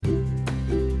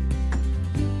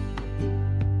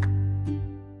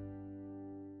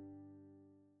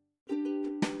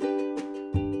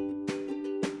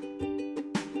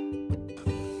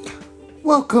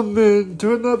Welcome in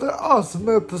to another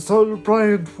awesome episode of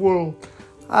Brian's World.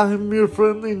 I'm your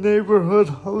friendly neighborhood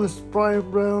host, Brian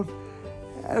Brown,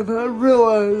 and I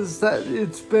realize that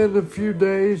it's been a few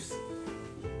days,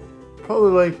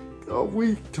 probably like a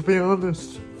week to be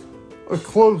honest, or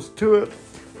close to it,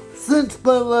 since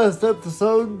my last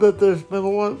episode, but there's been a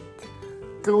lot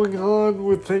going on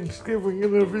with Thanksgiving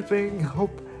and everything.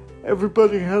 Hope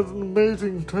everybody has an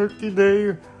amazing Turkey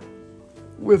Day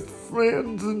with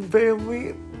friends and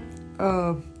family.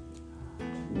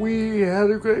 We had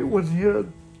a great one here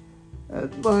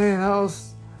at my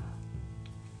house.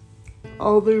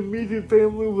 All the immediate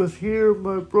family was here.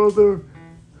 My brother,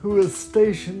 who is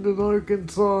stationed in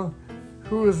Arkansas,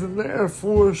 who is in the Air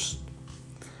Force,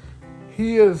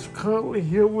 he is currently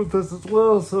here with us as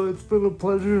well, so it's been a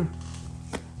pleasure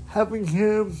having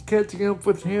him, catching up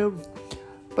with him.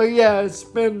 But yeah, there's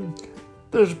been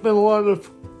a lot of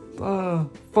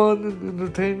fun and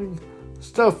entertaining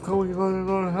stuff going on in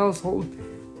our household.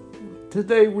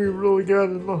 Today we really got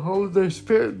in the holiday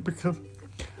spirit because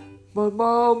my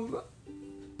mom,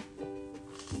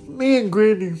 me and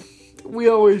Granny, we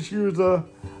always use a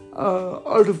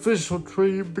artificial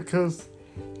tree because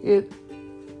it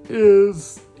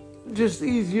is just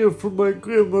easier for my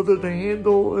grandmother to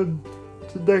handle and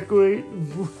to decorate,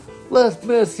 and less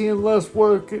messy and less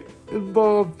work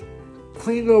involved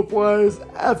cleanup wise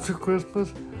after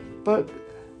Christmas. But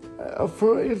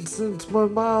for instance, my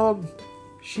mom,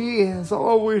 she has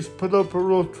always put up a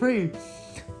real tree,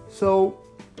 so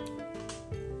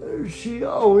she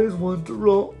always wants a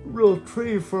real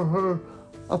tree for her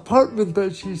apartment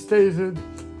that she stays in.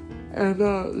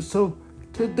 And so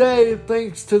today,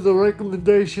 thanks to the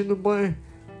recommendation of my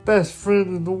best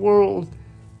friend in the world,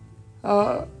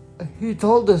 he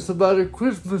told us about a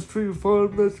Christmas tree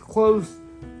farm that's close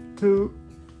to,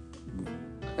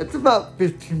 it's about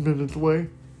 15 minutes away.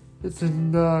 It's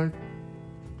in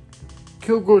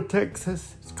Kilgore,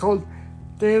 Texas. It's called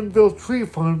Danville Tree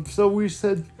Farm. So we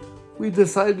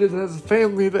decided as a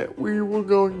family that we were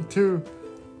going to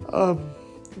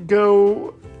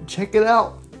go check it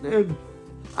out. And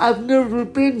I've never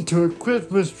been to a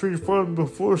Christmas tree farm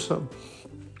before, so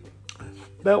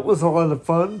that was a lot of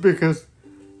fun because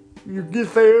you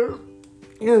get there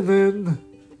and then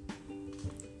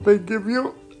they give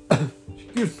you,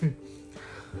 excuse me,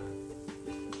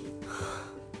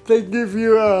 they give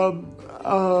you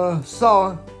a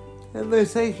saw and they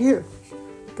say, here,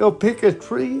 go pick a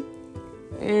tree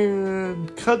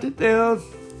and cut it down,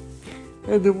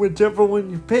 and then whichever one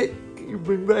you pick, you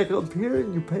bring back up here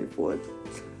and you pay for it.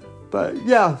 But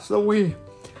yeah, so we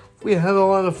had a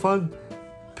lot of fun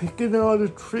picking out a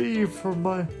tree for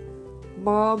my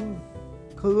mom,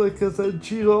 because like I said,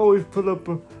 she'd always put up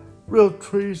a real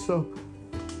tree, so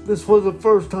this was a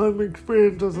first time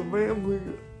experience as a family,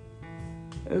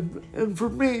 and for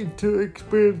me to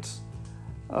experience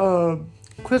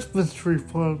Christmas tree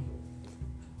farm.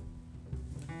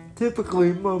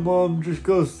 Typically my mom just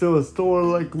goes to a store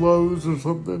like Lowe's or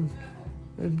something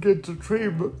and gets a tree,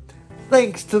 but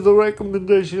thanks to the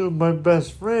recommendation of my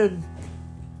best friend,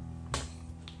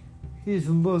 he's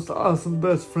the most awesome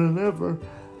best friend ever,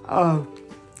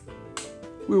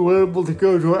 we were able to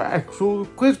go to an actual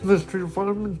Christmas tree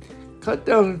farm and cut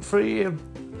down a tree and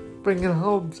bring it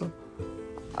home. So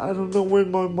I don't know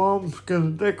when my mom's gonna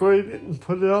decorate it and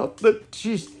put it up, but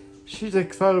she's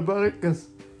excited about it because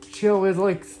she always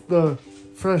likes the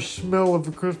fresh smell of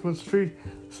a Christmas tree.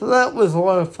 So that was a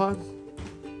lot of fun.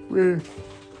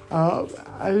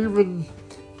 I even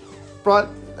brought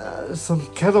some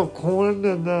kettle corn,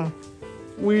 and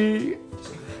we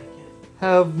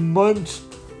have munched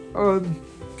on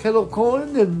kettle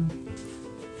corn, and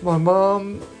my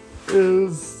mom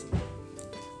is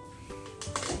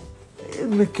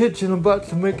in the kitchen about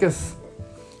to make us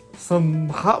some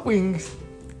hot wings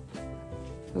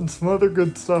and some other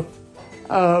good stuff.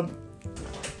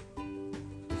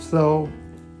 So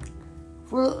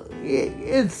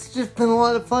it's just been a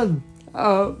lot of fun.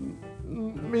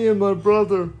 Me and my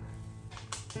brother,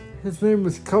 his name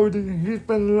is Cody. He's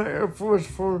been in the Air Force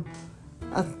for,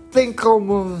 I think,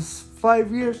 almost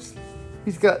 5 years.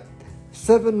 He's got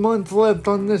 7 months left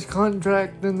on this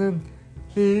contract, and then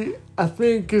he, I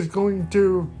think, is going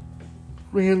to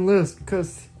re-enlist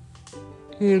because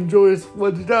he enjoys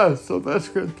what he does, so that's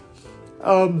good.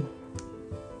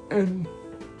 And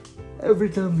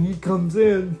every time he comes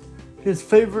in, his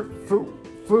favorite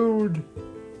food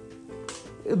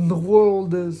in the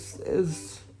world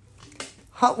is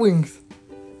hot wings.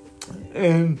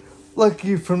 And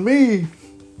lucky for me,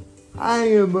 I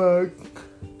am a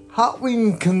hot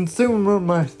wing consumer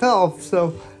myself,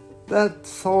 so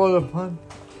that's a lot of fun.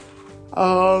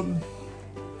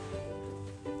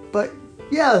 But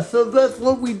yeah, so that's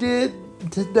what we did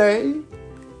today.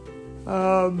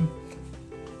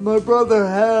 My brother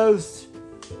has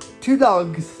 2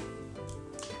 dogs.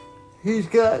 He's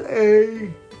got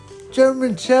a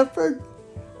German Shepherd,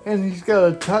 and he's got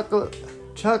a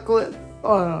chocolate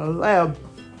lab.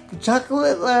 The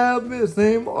chocolate lab is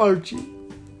named Archie,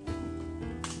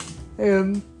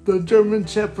 and the German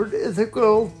Shepherd is a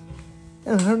girl,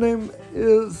 and her name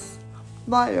is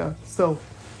Maya. So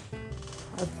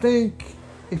I think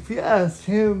if you asked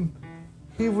him,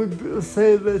 he would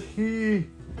say that he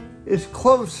is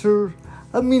closer.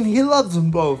 I mean, he loves them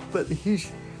both, but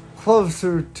he's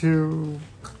closer to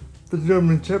the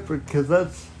German Shepherd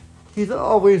because he's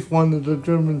always wanted a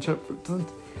German Shepherd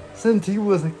since he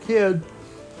was a kid.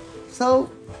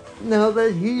 So now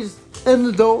that he's an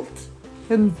adult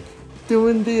and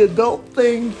doing the adult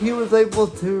thing, he was able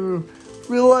to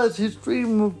realize his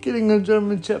dream of getting a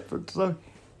German Shepherd. So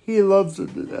he loves her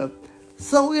to death.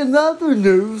 So in other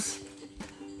news,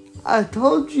 I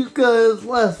told you guys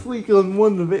last week on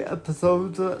one of the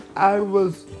episodes that I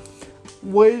was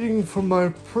waiting for my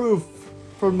proof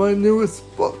for my newest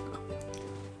book.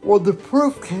 Well, the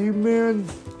proof came in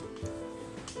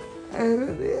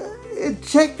and it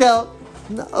checked out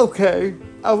okay.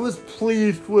 I was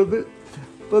pleased with it,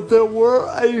 but there were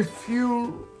a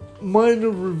few minor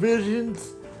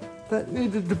revisions that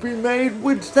needed to be made,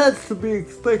 which that's to be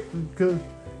expected because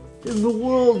in the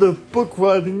world of book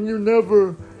writing,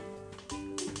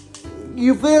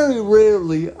 you very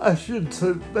rarely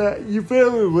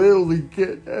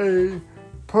get a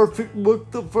perfect book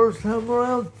the first time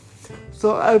around.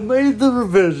 So I made the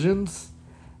revisions,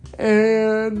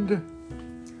 and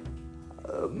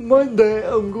Monday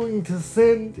I'm going to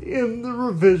send in the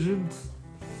revisions.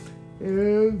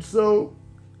 And so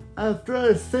after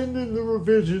I send in the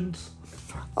revisions,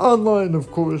 online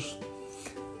of course,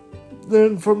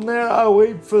 then from there I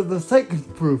wait for the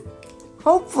second proof.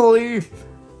 Hopefully,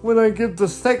 when I get the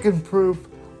second proof,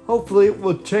 hopefully it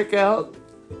will check out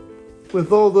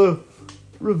with all the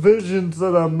revisions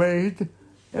that I made.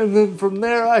 And then from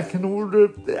there I can order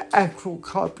the actual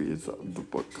copies of the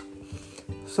book.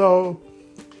 So,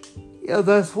 yeah,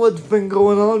 that's what's been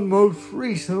going on most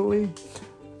recently.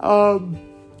 I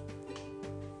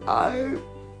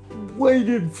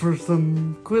waited for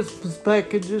some Christmas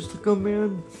packages to come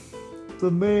in the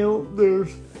mail.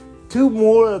 There's 2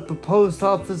 more at the post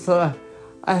office that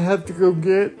I have to go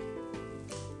get.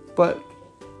 But,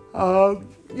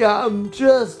 yeah, I'm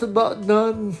just about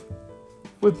done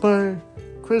with my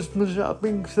Christmas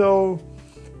shopping. So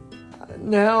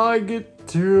now I get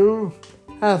to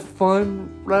have fun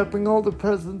wrapping all the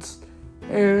presents.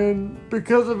 And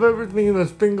because of everything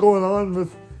that's been going on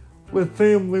with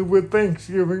family, with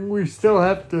Thanksgiving, we still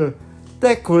have to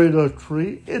decorate our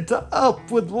tree. It's up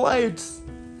with lights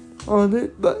on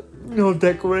it, but no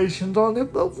decorations on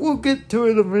it, but we'll get to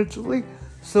it eventually.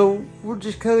 So we're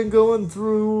just kind of going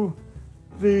through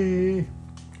the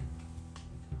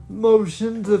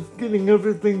motions of getting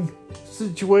everything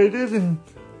situated and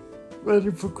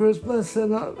ready for Christmas,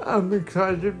 and I'm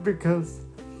excited because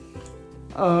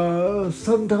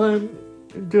sometime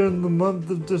during the month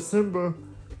of December,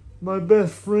 my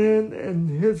best friend and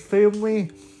his family,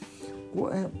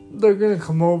 they're going to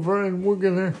come over and we're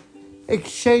going to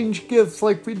exchange gifts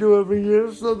like we do every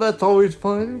year. So that's always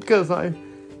fun because I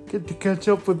get to catch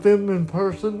up with them in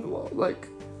person. Like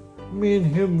me and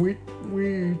him,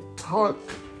 we talk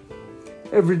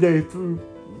every day through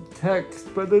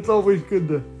text, but it's always good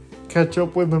to catch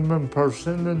up with him in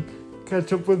person and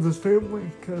catch up with his family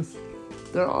because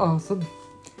they're awesome.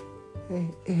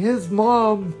 His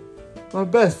mom, my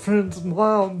best friend's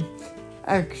mom,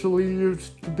 actually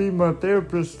used to be my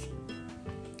therapist.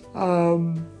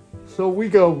 So we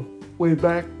go way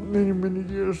back many, many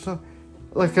years. So,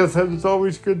 like I said, it's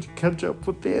always good to catch up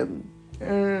with them.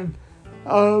 And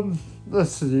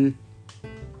let's see.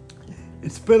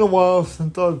 It's been a while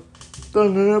since I've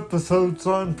done an episode,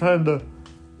 so I'm trying to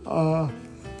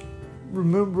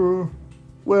remember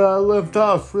where I left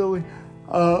off, really.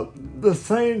 The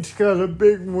Saints got a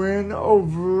big win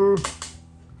over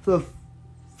the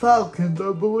Falcons,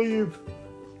 I believe.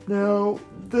 Now,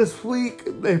 this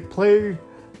week they play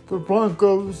the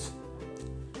Broncos.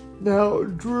 Now,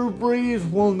 Drew Brees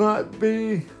will not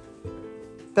be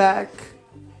back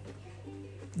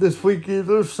this week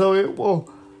either, so it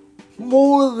will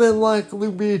more than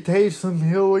likely be Taysom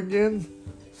Hill again.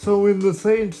 So in the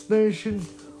Saints Nation,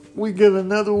 we get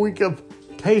another week of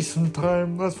Taysom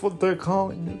time. That's what they're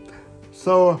calling it.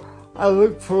 So I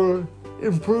look for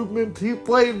improvement. He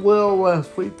played well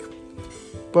last week,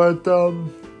 but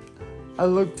I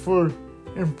look for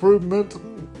improvement.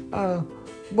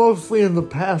 mostly in the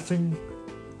passing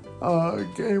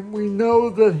game. We know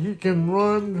that he can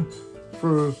run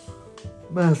for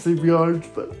massive yards,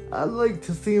 but I'd like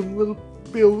to see him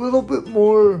be a little bit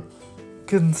more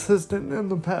consistent in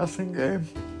the passing game.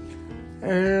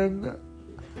 And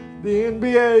the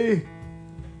NBA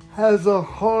has a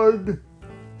hard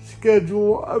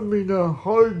schedule, a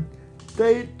hard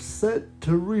date set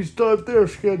to restart their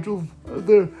schedule,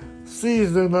 their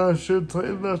season, I should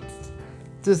say. That's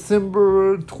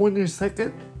December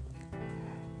 22nd.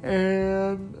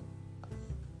 And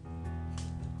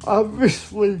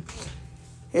obviously,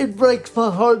 it breaks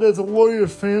my heart as a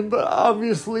Warriors fan, but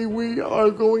obviously we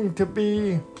are going to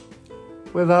be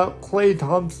without Klay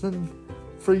Thompson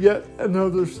for yet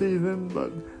another season.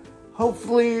 But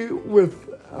hopefully with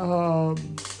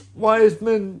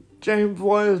Wiseman, James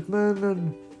Wiseman,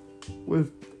 and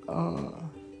with our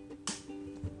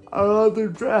other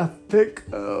draft pick,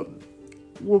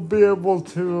 we'll be able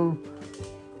to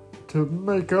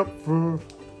make up for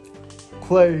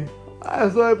Klay.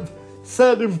 As I've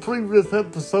said in previous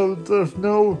episodes, there's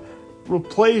no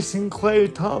replacing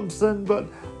Klay Thompson, but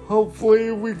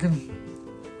hopefully we can,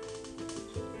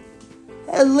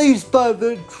 at least by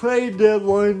the trade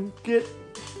deadline, get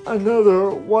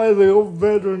another wily old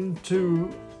veteran to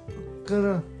kind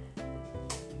of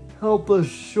help us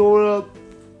shore up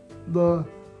the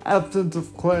absence of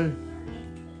Klay.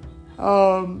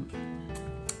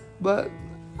 But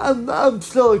I'm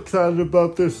still excited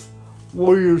about this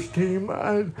Warriors team.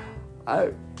 I'm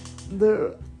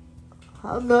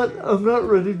not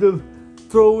ready to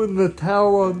throw in the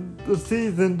towel on the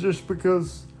season just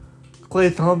because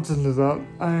Klay Thompson is out.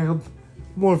 I have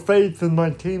more faith in my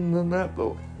team than that,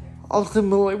 but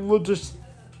ultimately we'll just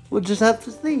have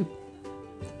to see.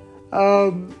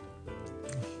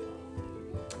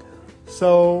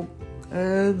 So,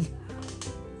 and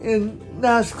in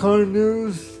NASCAR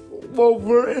news, well,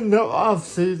 we're in the off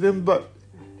season, but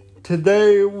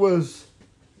today was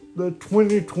the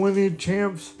 2020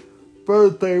 champ's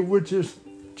birthday, which is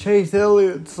Chase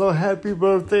Elliott. So happy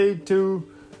birthday to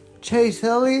Chase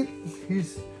Elliott.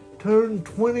 He's turned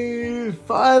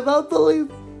 25, I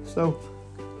believe. So,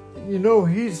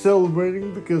 he's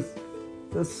celebrating because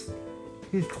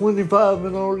he's 25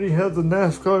 and already has a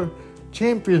NASCAR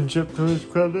championship to his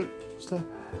credit. So,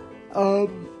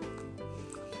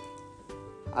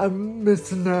 I'm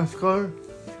missing NASCAR.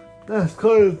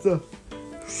 NASCAR is the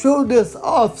shortest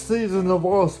off season of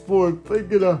all sports. They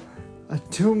get a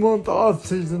 2-month off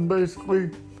season basically,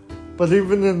 but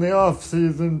even in the off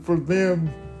season for them,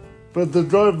 for the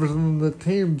drivers and the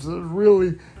teams, there's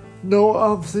really no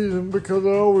off season because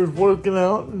they're always working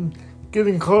out and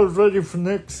getting cars ready for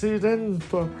next season.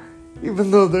 So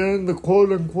even though they're in the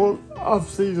quote unquote off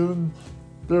season,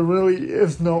 there really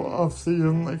is no off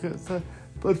season, like I said.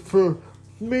 But for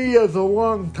me as a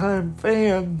longtime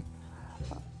fan,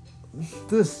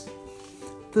 this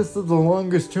is the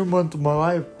longest 2 months of my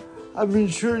life.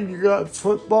 Sure, you got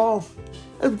football,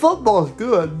 and football's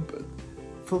good, but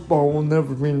football will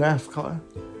never be NASCAR.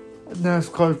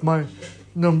 NASCAR is my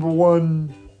number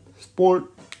one sport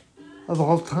of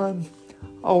all time.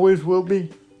 Always will be.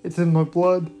 It's in my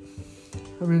blood.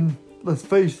 Let's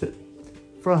face it.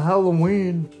 For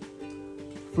Halloween,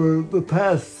 for the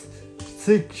past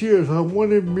 6 years, I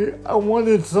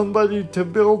wanted somebody to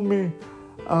build me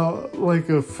like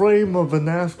a frame of a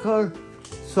NASCAR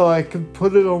so I could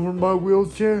put it over my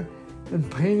wheelchair and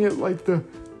paint it like the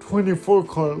 24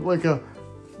 car, like a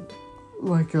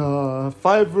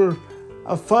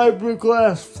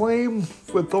fiberglass flame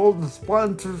with all the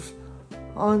sponsors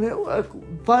on it, like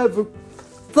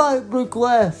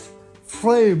fiberglass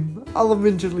frame. I'll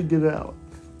eventually get it out.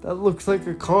 That looks like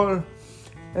a car,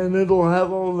 and it'll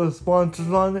have all the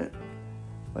sponsors on it,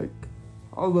 like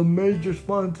all the major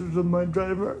sponsors of my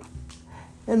driver.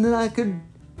 And then I could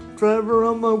drive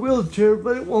around my wheelchair,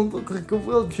 but it won't look like a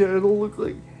wheelchair. It'll look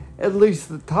like, at least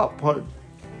the top part,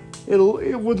 it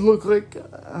would look like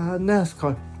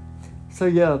NASCAR. So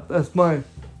yeah, that's my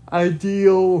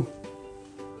ideal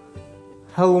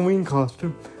Halloween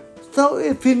costume. So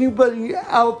if anybody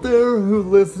out there who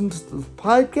listens to the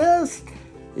podcast,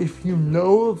 if you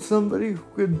know of somebody who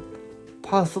could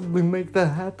possibly make that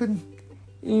happen,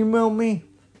 email me.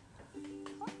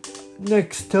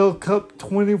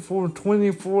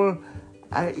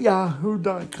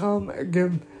 nextelcup2424@yahoo.com.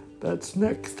 Again, that's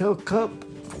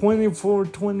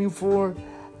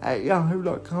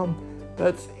nextelcup2424@yahoo.com.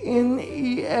 That's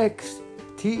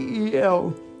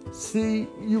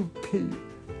NEXTELCUP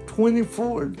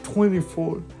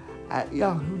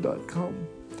 2424@yahoo.com.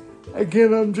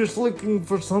 Again, I'm just looking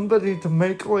for somebody to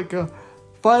make like a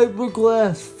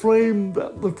fiberglass frame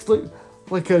that looks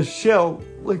like a shell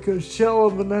of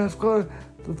a NASCAR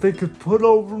that they could put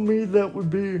over me that would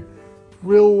be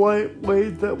real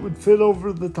lightweight, that would fit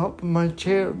over the top of my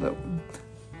chair, that would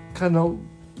kind of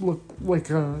look like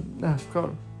a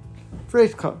NASCAR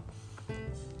race car.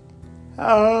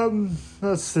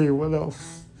 Let's see, what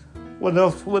else? We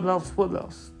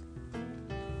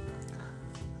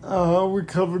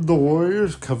covered the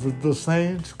Warriors, covered the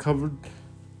Saints, covered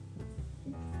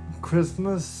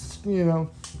Christmas,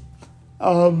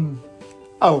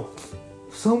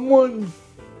 someone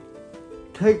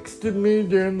texted me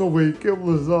during the week. It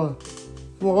was a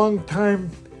longtime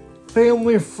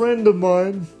family friend of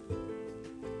mine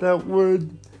that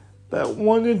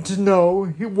wanted to know.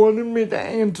 He wanted me to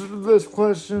answer this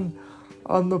question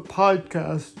on the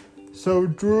podcast. So,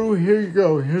 Drew, here you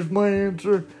go. Here's my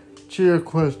answer to your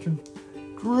question.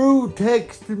 Drew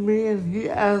texted me and he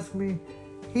asked me,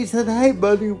 he said, "Hey,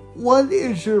 buddy, what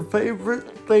is your favorite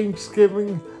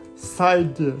Thanksgiving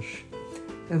side dish?"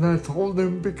 And I told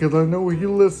him, because I know he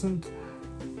listens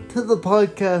to the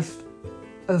podcast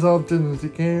as often as he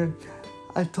can,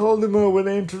 I told him I would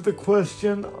answer the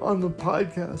question on the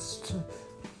podcast.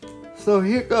 So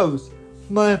here goes.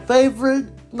 My favorite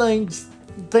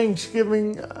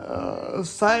Thanksgiving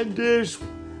side dish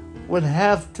would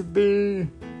have to be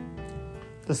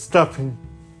the stuffing.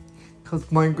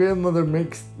 Because my grandmother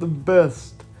makes the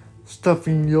best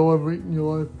stuffing you'll ever eat in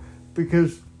your life.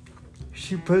 Because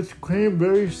she puts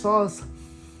cranberry sauce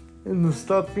in the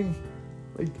stuffing.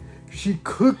 Like, she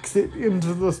cooks it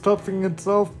into the stuffing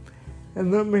itself.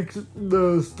 And that makes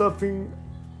the stuffing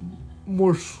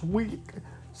more sweet.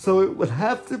 So it would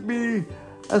have to be,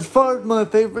 as far as my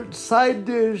favorite side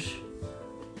dish,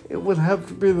 it would have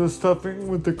to be the stuffing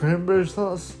with the cranberry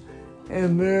sauce.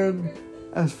 And then,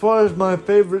 as far as my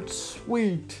favorite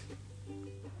sweet,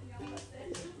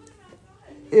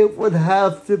 it would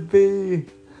have to be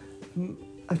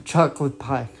a chocolate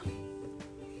pie.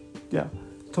 Yeah.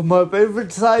 So my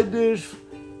favorite side dish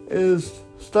is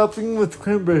stuffing with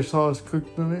cranberry sauce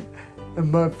cooked in it.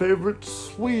 And my favorite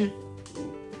sweet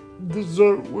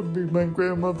dessert would be my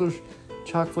grandmother's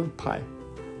chocolate pie.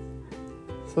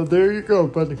 So there you go,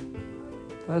 buddy.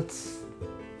 That's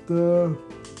the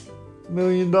 $1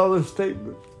 million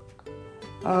statement.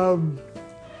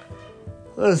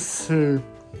 Let's see.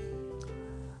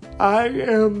 I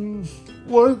am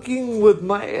working with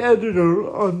my editor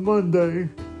on Monday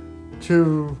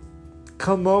to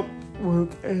come up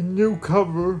with a new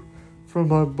cover for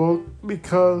my book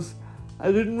because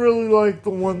I didn't really like the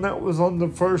one that was on the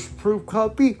first proof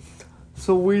copy.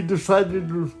 So we decided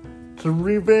to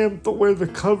revamp the way the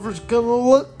cover's gonna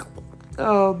look.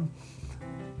 I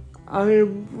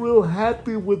am real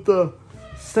happy with the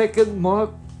second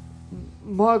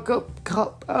mock-up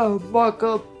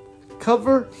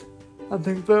cover. I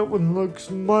think that one looks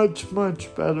much,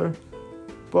 much better.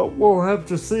 But we'll have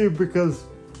to see because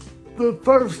the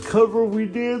first cover we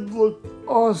did looked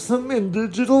awesome in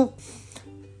digital.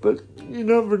 But you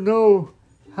never know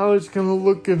how it's going to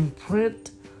look in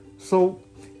print. So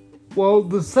while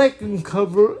the second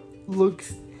cover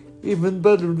looks even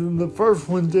better than the first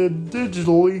one did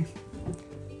digitally,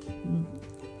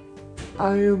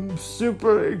 I am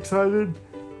super excited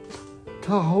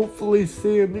to hopefully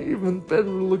see an even better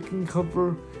looking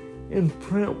cover in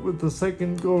print with the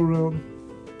second go around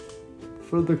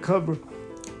for the cover.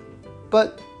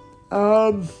 But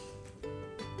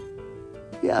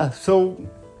so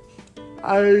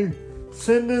I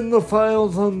send in the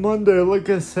files on Monday, like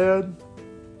I said,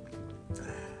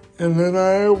 and then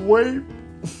I wait.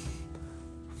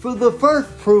 For the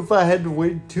first proof, I had to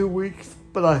wait 2 weeks,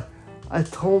 but I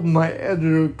told my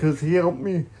editor, because he helped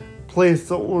me place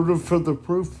the order for the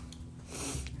proof,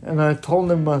 and I told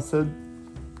him, I said,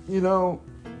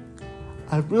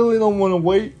 I really don't want to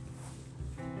wait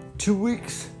 2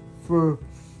 weeks for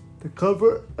the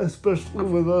cover, especially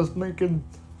with us making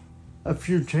a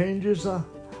few changes. I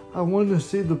want to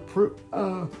see the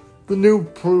new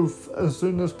proof as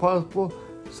soon as possible,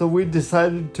 so we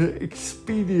decided to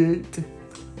expedite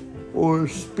or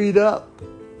speed up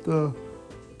the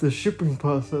shipping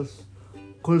process,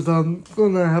 because I'm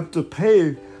going to have to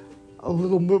pay a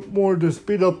little bit more to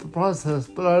speed up the process,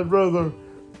 but I'd rather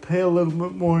pay a little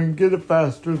bit more and get it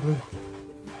faster than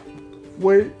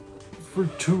wait for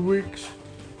 2 weeks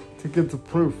to get the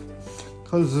proof.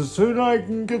 Because the sooner I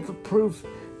can get the proof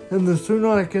and the sooner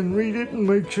I can read it and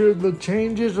make sure the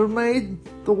changes are made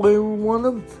the way we want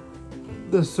them,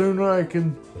 the sooner I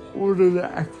can order the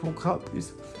actual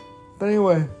copies. But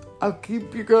anyway, I'll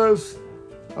keep you guys,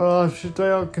 I should say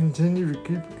I'll continue to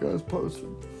keep you guys posted.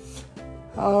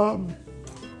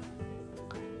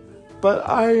 But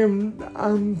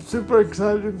I'm super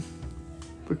excited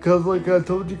because, like I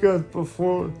told you guys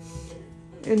before,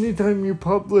 anytime you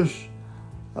publish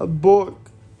a book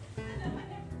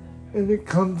and it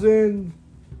comes in,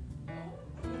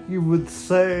 you would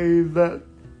say that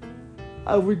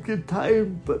I would get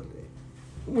tired, but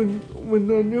when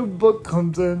a new book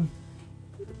comes in,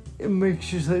 it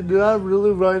makes you say, did I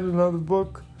really write another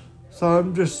book?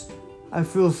 So I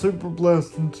feel super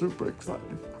blessed and super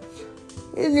excited.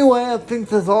 Anyway, I think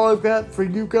that's all I've got for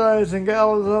you guys and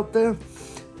gals out there.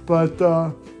 But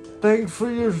thanks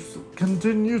for your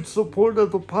continued support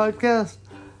of the podcast.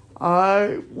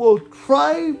 I will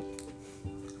try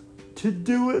to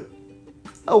do it.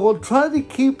 I will try to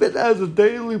keep it as a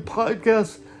daily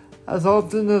podcast as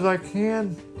often as I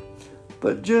can.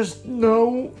 But just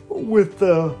know, with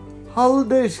the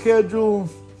holiday schedule,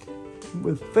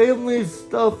 with family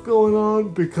stuff going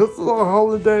on because of the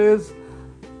holidays,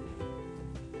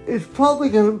 it's probably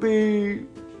going to be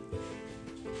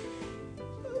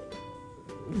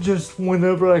just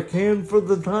whenever I can for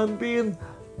the time being.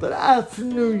 But after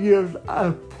New Year's, I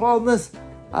promise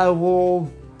I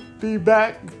will be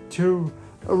back to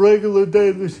a regular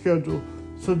daily schedule.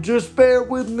 So just bear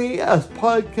with me as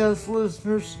podcast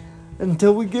listeners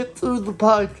until we get through the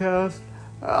podcast.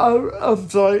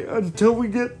 Until we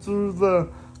get through the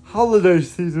holiday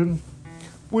season,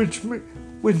 which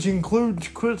includes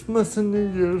Christmas and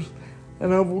New Year's,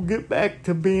 and I will get back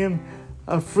to being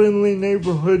a friendly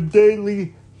neighborhood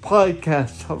daily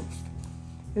podcast host.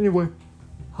 Anyway,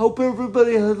 hope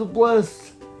everybody has a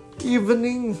blessed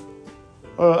evening,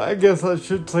 or I guess I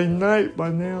should say night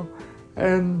by now,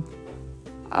 and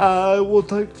I will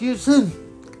talk to you soon.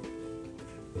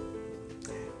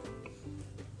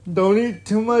 Don't eat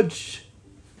too much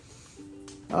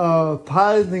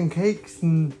pies and cakes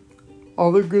and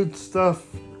all the good stuff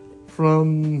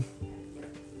from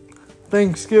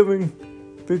Thanksgiving,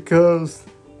 because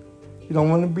you don't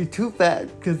want to be too fat,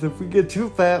 because if we get too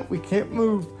fat, we can't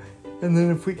move. And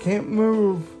then if we can't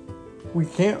move, we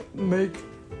can't make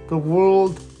the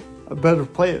world a better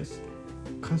place.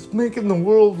 Because making the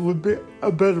world would be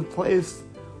a better place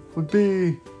would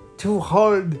be too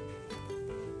hard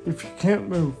if you can't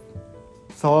move.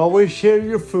 So always share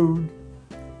your food.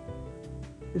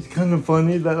 It's kind of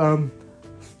funny that I'm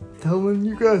telling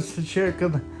you guys to share,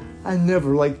 because I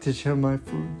never like to share my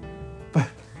food, but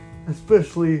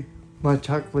especially my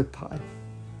chocolate pie.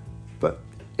 But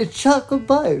it's chocolate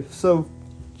pie, so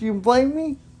do you blame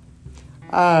me?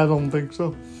 I don't think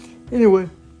so. Anyway,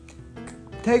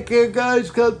 take care, guys.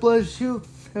 God bless you.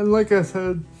 And like I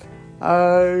said,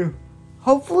 I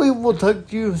hopefully will talk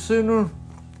to you sooner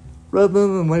rather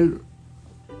than later.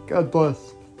 God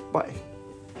bless. Bye.